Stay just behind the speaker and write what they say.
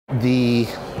The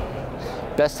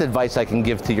best advice I can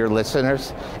give to your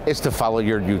listeners is to follow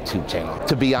your YouTube channel.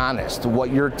 To be honest, what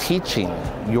you're teaching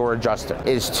your adjuster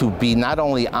is to be not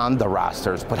only on the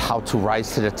rosters, but how to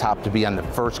rise to the top to be on the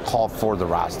first call for the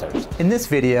rosters. In this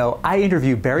video, I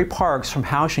interview Barry Parks from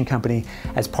Housh & Company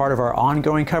as part of our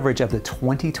ongoing coverage of the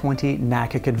 2020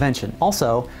 NACA convention.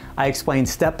 Also, I explain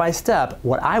step by step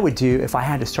what I would do if I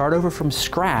had to start over from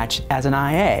scratch as an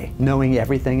IA, knowing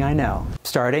everything I know.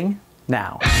 Starting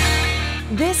now.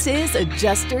 This is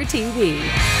Adjuster TV.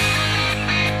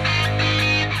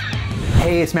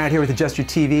 Hey, it's Matt here with Adjuster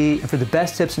TV, and for the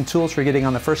best tips and tools for getting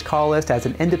on the first call list as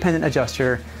an independent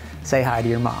adjuster, say hi to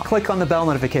your mom. Click on the bell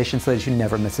notification so that you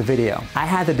never miss a video. I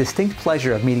had the distinct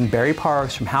pleasure of meeting Barry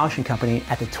Parks from Housh & Company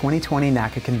at the 2020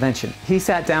 NACA convention. He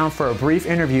sat down for a brief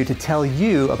interview to tell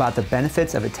you about the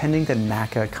benefits of attending the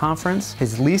NACA conference,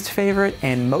 his least favorite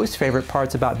and most favorite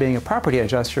parts about being a property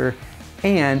adjuster,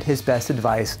 and his best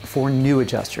advice for new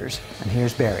adjusters. And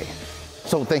here's Barry.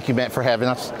 So thank you, Matt, for having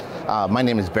us. My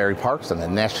name is Barry Parks. I'm the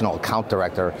National Account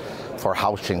Director for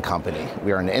Housh & Company.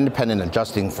 We are an independent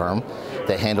adjusting firm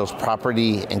that handles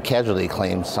property and casualty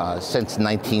claims since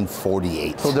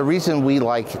 1948. So the reason we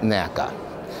like NACA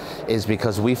is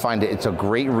because we find it's a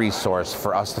great resource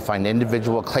for us to find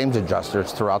individual claims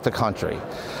adjusters throughout the country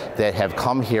that have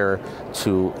come here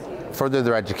to further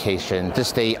their education, to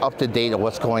stay up to date on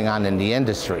what's going on in the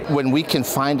industry. When we can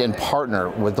find and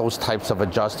partner with those types of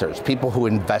adjusters, people who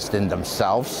invest in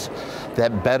themselves,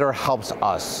 that better helps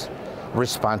us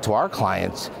respond to our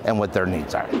clients and what their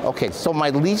needs are. Okay, so my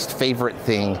least favorite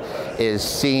thing is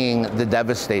seeing the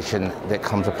devastation that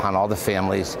comes upon all the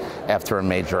families after a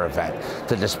major event.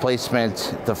 The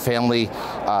displacement, the family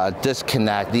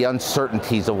disconnect, the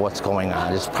uncertainties of what's going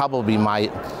on is probably my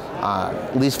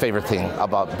least favorite thing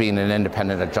about being an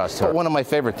independent adjuster. But one of my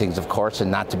favorite things, of course, and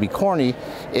not to be corny,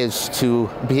 is to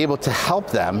be able to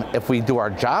help them, if we do our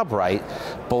job right,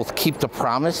 both keep the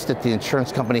promise that the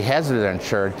insurance company has to their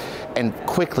insured and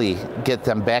quickly get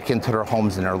them back into their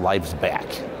homes and their lives back.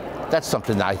 That's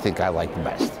something that I think I like the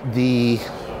best. The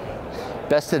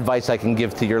best advice I can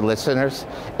give to your listeners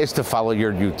is to follow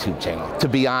your YouTube channel. To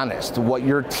be honest, what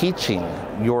you're teaching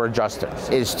your adjusters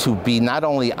is to be not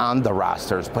only on the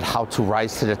rosters, but how to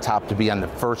rise to the top to be on the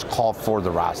first call for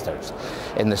the rosters.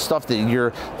 And the stuff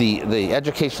that the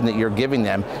education that you're giving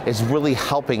them is really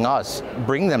helping us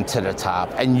bring them to the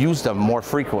top and use them more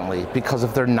frequently because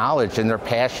of their knowledge and their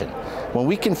passion. When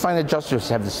we can find adjusters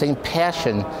that have the same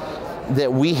passion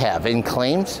that we have in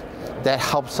claims, that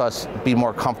helps us be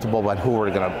more comfortable about who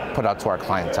we're going to put out to our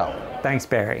clientele. Thanks,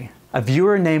 Barry. A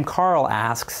viewer named Carl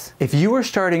asks, if you were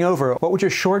starting over, what would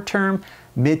your short-term,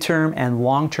 mid-term, and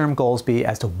long-term goals be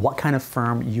as to what kind of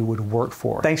firm you would work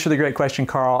for? Thanks for the great question,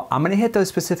 Carl. I'm going to hit those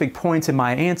specific points in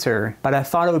my answer, but I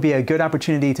thought it would be a good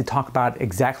opportunity to talk about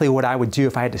exactly what I would do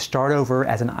if I had to start over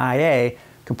as an IA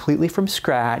completely from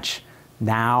scratch,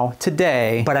 now,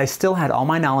 today, but I still had all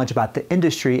my knowledge about the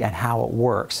industry and how it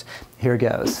works. Here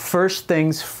goes. First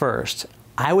things first,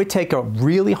 I would take a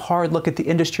really hard look at the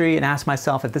industry and ask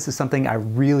myself if this is something I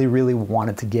really, really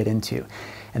wanted to get into.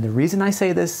 And the reason I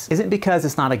say this isn't because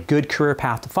it's not a good career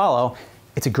path to follow,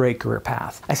 it's a great career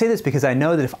path. I say this because I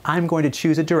know that if I'm going to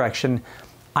choose a direction,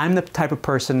 I'm the type of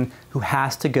person who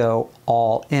has to go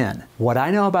all in. What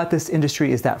I know about this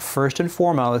industry is that first and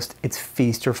foremost, it's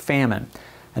feast or famine.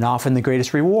 And often the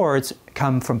greatest rewards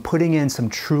come from putting in some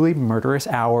truly murderous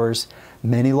hours,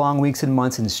 many long weeks and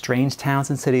months in strange towns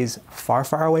and cities far,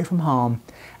 far away from home,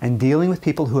 and dealing with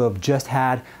people who have just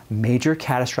had major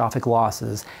catastrophic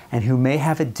losses and who may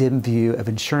have a dim view of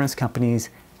insurance companies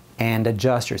and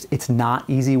adjusters. It's not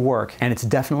easy work, and it's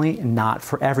definitely not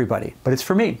for everybody, but it's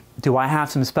for me. Do I have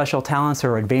some special talents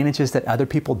or advantages that other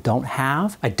people don't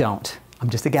have? I don't. I'm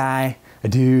just a guy, a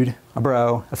dude, a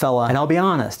bro, a fella, and I'll be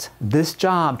honest, this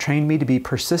job trained me to be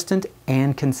persistent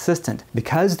and consistent.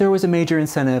 Because there was a major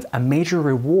incentive, a major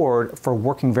reward for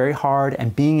working very hard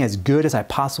and being as good as I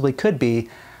possibly could be,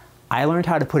 I learned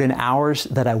how to put in hours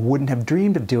that I wouldn't have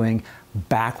dreamed of doing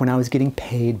back when I was getting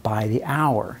paid by the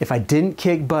hour. If I didn't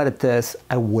kick butt at this,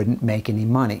 I wouldn't make any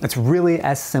money. It's really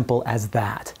as simple as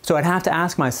that. So I'd have to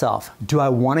ask myself, do I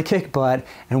want to kick butt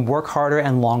and work harder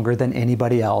and longer than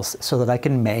anybody else so that I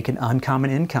can make an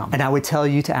uncommon income? And I would tell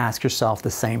you to ask yourself the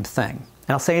same thing.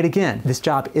 And I'll say it again, this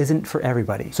job isn't for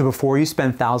everybody. So before you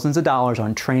spend thousands of dollars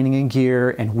on training and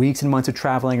gear and weeks and months of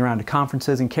traveling around to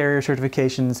conferences and carrier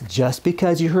certifications, just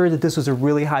because you heard that this was a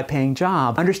really high-paying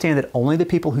job, understand that only the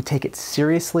people who take it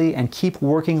seriously and keep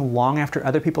working long after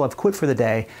other people have quit for the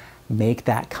day make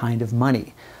that kind of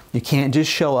money. You can't just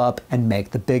show up and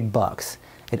make the big bucks.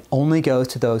 It only goes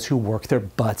to those who work their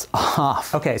butts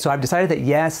off. Okay, so I've decided that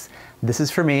yes, this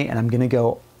is for me, and I'm gonna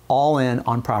go all in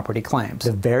on property claims.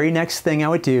 The very next thing I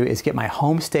would do is get my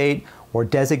home state or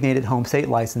designated home state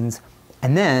license,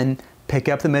 and then pick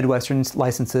up the Midwestern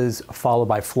licenses, followed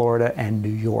by Florida and New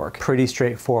York. Pretty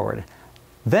straightforward.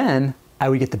 Then I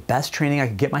would get the best training I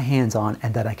could get my hands on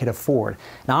and that I could afford.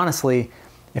 Now honestly,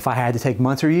 if I had to take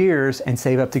months or years and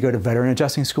save up to go to veteran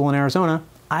adjusting school in Arizona,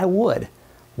 I would.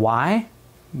 Why?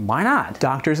 Why not?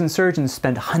 Doctors and surgeons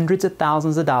spend hundreds of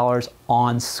thousands of dollars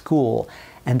on school,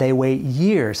 and they wait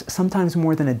years, sometimes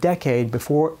more than a decade,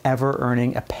 before ever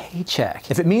earning a paycheck.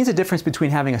 If it means a difference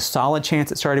between having a solid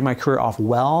chance at starting my career off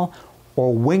well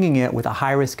or winging it with a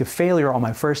high risk of failure on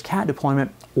my first CAT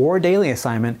deployment or daily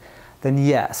assignment, then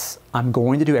yes, I'm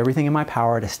going to do everything in my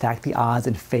power to stack the odds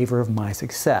in favor of my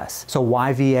success. So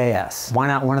why VAS? Why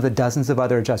not one of the dozens of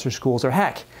other adjuster schools, or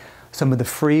heck, some of the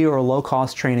free or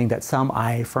low-cost training that some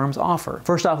IA firms offer?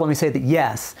 First off, let me say that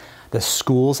yes, the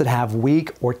schools that have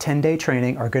week or 10-day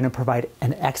training are going to provide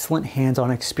an excellent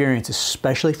hands-on experience,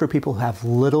 especially for people who have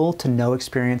little to no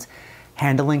experience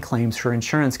handling claims for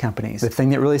insurance companies. The thing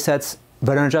that really sets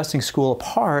Veteran Adjusting School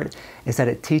apart is that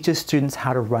it teaches students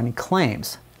how to run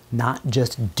claims, not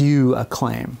just do a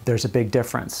claim. There's a big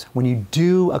difference. When you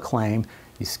do a claim,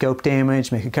 you scope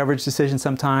damage, make a coverage decision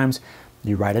sometimes,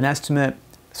 you write an estimate,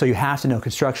 so you have to know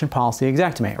construction policy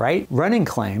Xactimate, right? Running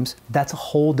claims, that's a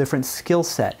whole different skill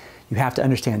set. You have to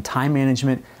understand time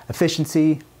management,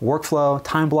 efficiency, workflow,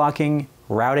 time blocking,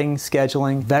 routing,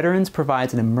 scheduling. Veterans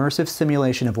provides an immersive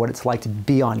simulation of what it's like to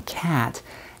be on CAT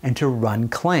and to run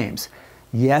claims.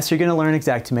 Yes, you're gonna learn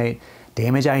Xactimate,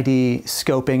 damage ID,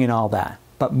 scoping, and all that.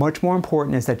 But much more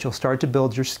important is that you'll start to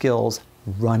build your skills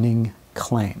running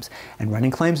claims. And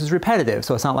running claims is repetitive,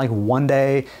 so it's not like one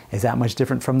day is that much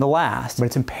different from the last. But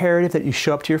it's imperative that you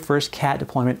show up to your first CAT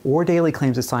deployment or daily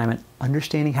claims assignment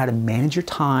understanding how to manage your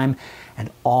time and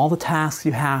all the tasks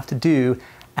you have to do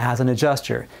as an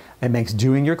adjuster. It makes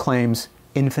doing your claims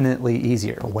infinitely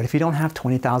easier. But what if you don't have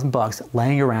 20,000 bucks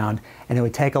laying around and it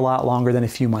would take a lot longer than a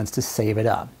few months to save it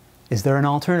up? Is there an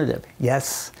alternative?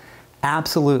 Yes.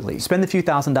 Absolutely. Spend a few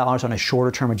 $1,000s on a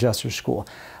shorter term adjuster school.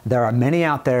 There are many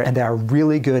out there and they are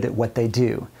really good at what they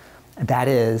do. That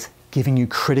is giving you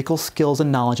critical skills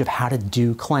and knowledge of how to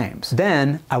do claims.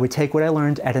 Then I would take what I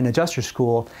learned at an adjuster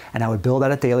school and I would build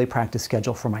out a daily practice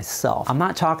schedule for myself. I'm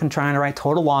not talking trying to write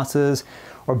total losses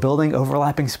or building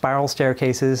overlapping spiral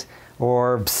staircases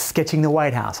or sketching the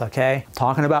White House, okay? I'm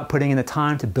talking about putting in the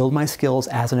time to build my skills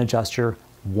as an adjuster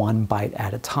one bite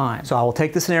at a time. So I will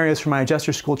take the scenarios from my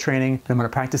adjuster school training and I'm going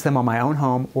to practice them on my own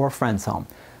home or a friend's home.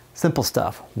 Simple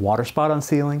stuff: water spot on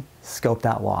ceiling, scope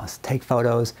that loss, take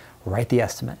photos, write the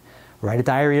estimate, write a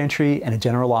diary entry and a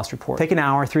general loss report. Take an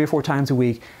hour 3 or 4 times a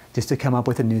week just to come up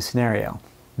with a new scenario.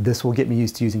 This will get me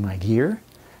used to using my gear,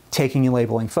 taking and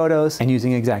labeling photos, and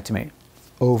using Xactimate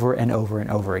over and over and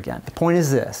over again. The point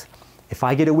is this: if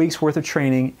I get a week's worth of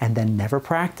training and then never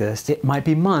practiced, it might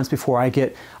be months before I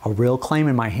get a real claim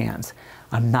in my hands.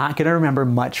 I'm not gonna remember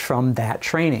much from that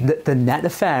training. The net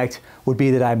effect would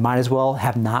be that I might as well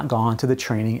have not gone to the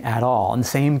training at all. And the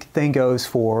same thing goes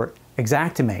for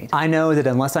Xactimate. I know that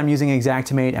unless I'm using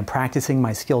Xactimate and practicing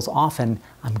my skills often,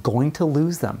 I'm going to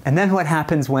lose them. And then what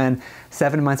happens when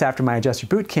 7 months after my adjuster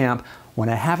boot camp, when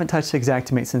I haven't touched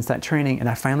Xactimate since that training and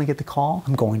I finally get the call,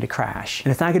 I'm going to crash.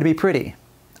 And it's not gonna be pretty.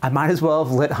 I might as well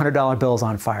have lit $100 bills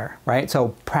on fire, right? So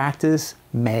practice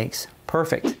makes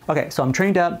perfect. Okay, so I'm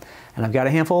trained up and I've got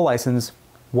a handful of licenses.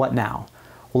 What now?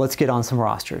 Well, let's get on some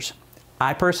rosters.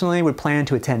 I personally would plan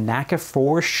to attend NACA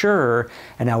for sure,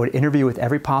 and I would interview with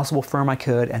every possible firm I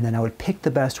could, and then I would pick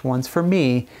the best ones for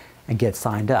me and get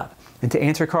signed up. And to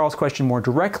answer Carl's question more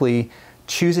directly,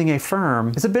 choosing a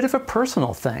firm is a bit of a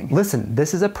personal thing. Listen,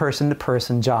 this is a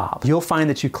person-to-person job. You'll find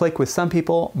that you click with some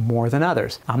people more than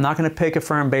others. I'm not gonna pick a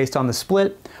firm based on the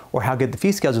split or how good the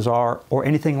fee schedules are or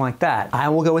anything like that. I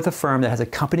will go with a firm that has a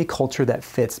company culture that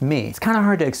fits me. It's kind of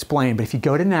hard to explain, but if you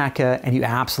go to NACA, and you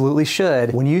absolutely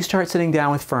should, when you start sitting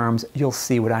down with firms, you'll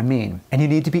see what I mean. And you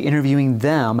need to be interviewing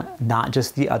them, not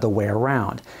just the other way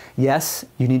around. Yes,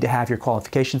 you need to have your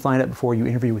qualifications lined up before you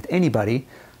interview with anybody.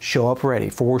 Show up ready,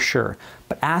 for sure.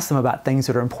 But ask them about things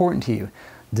that are important to you.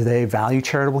 Do they value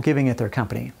charitable giving at their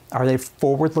company? Are they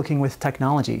forward-looking with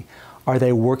technology? Are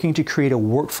they working to create a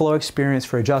workflow experience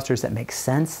for adjusters that makes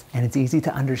sense and it's easy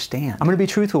to understand? I'm gonna be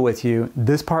truthful with you.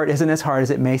 This part isn't as hard as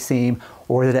it may seem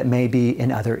or that it may be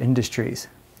in other industries.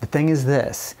 The thing is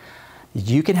this: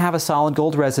 you can have a solid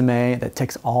gold resume that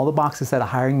ticks all the boxes that a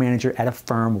hiring manager at a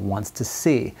firm wants to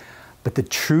see. But the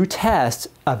true test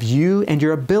of you and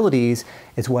your abilities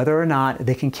is whether or not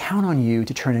they can count on you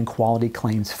to turn in quality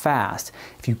claims fast.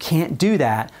 If you can't do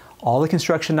that, all the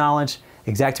construction knowledge,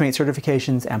 Xactimate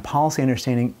certifications, and policy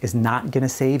understanding is not going to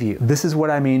save you. This is what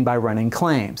I mean by running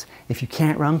claims. If you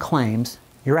can't run claims,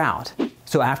 you're out.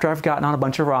 So after I've gotten on a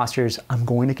bunch of rosters, I'm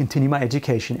going to continue my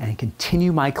education and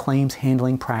continue my claims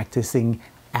handling practicing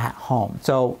at home.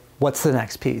 So what's the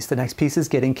next piece? The next piece is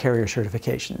getting carrier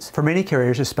certifications. For many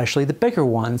carriers, especially the bigger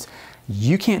ones,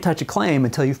 you can't touch a claim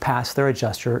until you've passed their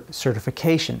adjuster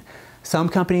certification. Some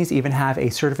companies even have a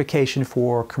certification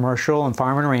for commercial and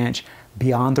farm and ranch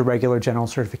beyond the regular general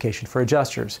certification for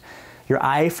adjusters. Your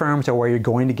IA firms are where you're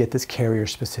going to get this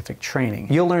carrier-specific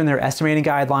training. You'll learn their estimating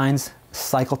guidelines,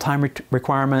 cycle time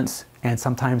requirements, and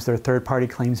sometimes their third-party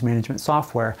claims management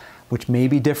software, which may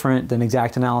be different than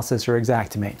XactAnalysis or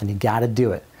Xactimate, and you gotta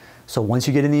do it. So once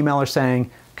you get an emailer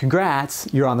saying,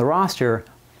 congrats, you're on the roster,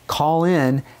 call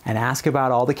in and ask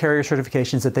about all the carrier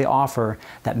certifications that they offer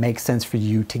that make sense for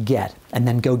you to get, and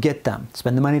then go get them.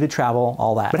 Spend the money to travel,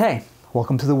 all that. But hey,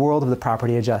 welcome to the world of the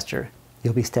property adjuster.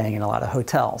 You'll be staying in a lot of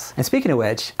hotels. And speaking of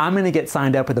which, I'm gonna get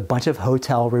signed up with a bunch of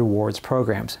hotel rewards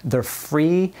programs. They're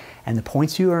free, and the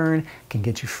points you earn can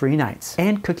get you free nights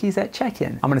and cookies at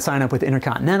check-in. I'm gonna sign up with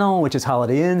Intercontinental, which is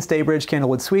Holiday Inn, Staybridge,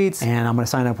 Candlewood Suites, and I'm gonna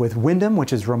sign up with Wyndham,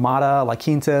 which is Ramada, La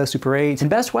Quinta, Super 8, and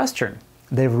Best Western.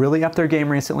 They've really upped their game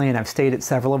recently, and I've stayed at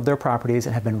several of their properties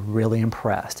and have been really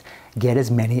impressed. Get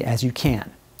as many as you can.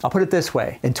 I'll put it this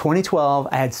way. In 2012,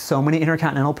 I had so many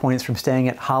Intercontinental points from staying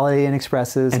at Holiday Inn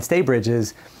Expresses and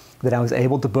Staybridges that I was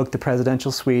able to book the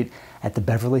presidential suite at the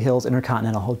Beverly Hills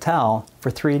Intercontinental Hotel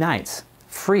for 3 nights,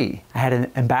 free. I had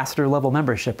an ambassador level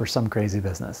membership or some crazy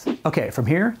business. Okay, from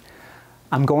here,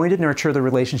 I'm going to nurture the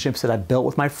relationships that I've built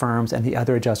with my firms and the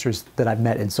other adjusters that I've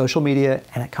met in social media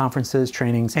and at conferences,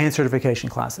 trainings, and certification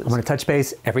classes. I'm going to touch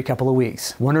base every couple of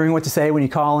weeks. Wondering what to say when you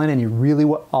call in and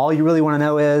all you really want to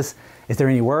know is there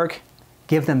any work?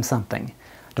 Give them something.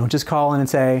 Don't just call in and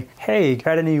say, hey,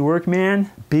 got any work,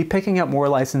 man? Be picking up more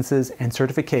licenses and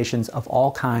certifications of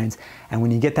all kinds. And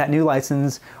when you get that new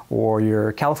license or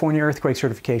your California earthquake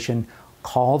certification,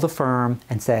 call the firm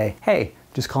and say, hey,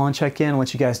 just call and check in and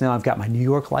let you guys know I've got my New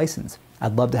York license.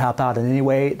 I'd love to help out in any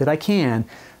way that I can.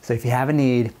 So if you have a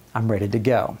need, I'm ready to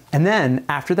go. And then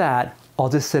after that, I'll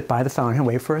just sit by the phone and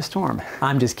wait for a storm.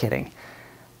 I'm just kidding.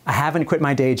 I haven't quit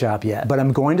my day job yet, but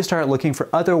I'm going to start looking for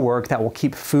other work that will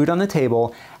keep food on the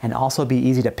table and also be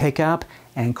easy to pick up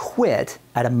and quit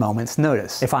at a moment's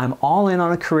notice. If I'm all in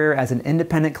on a career as an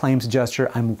independent claims adjuster,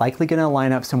 I'm likely going to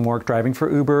line up some work driving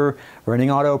for Uber,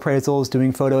 running auto appraisals,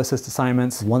 doing photo assist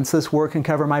assignments. Once this work can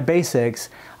cover my basics,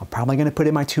 I'm probably going to put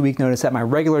in my 2-week notice at my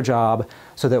regular job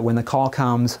so that when the call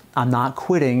comes, I'm not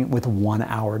quitting with 1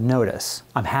 hour notice.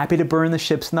 I'm happy to burn the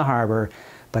ships in the harbor,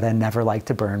 but I never like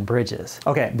to burn bridges.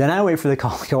 Okay, then I wait for the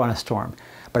call to go on a storm.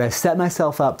 But I've set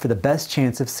myself up for the best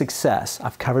chance of success.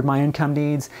 I've covered my income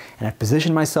needs, and I've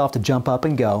positioned myself to jump up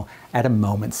and go at a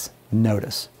moment's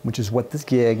notice, which is what this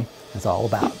gig is all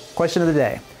about. Question of the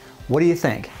day, what do you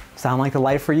think? Sound like the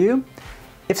life for you?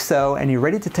 If so, and you're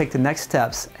ready to take the next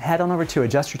steps, head on over to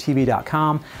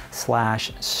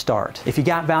adjustertv.com/start. If you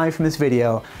got value from this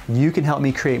video, you can help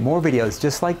me create more videos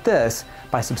just like this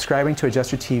by subscribing to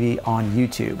Adjuster TV on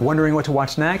YouTube. Wondering what to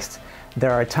watch next?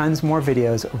 There are tons more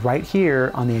videos right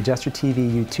here on the Adjuster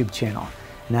TV YouTube channel.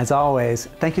 And as always,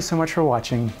 thank you so much for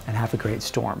watching and have a great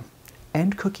storm.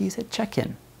 And cookies at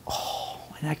check-in. Oh,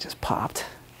 my neck just popped.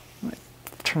 I'm gonna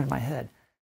turn my head.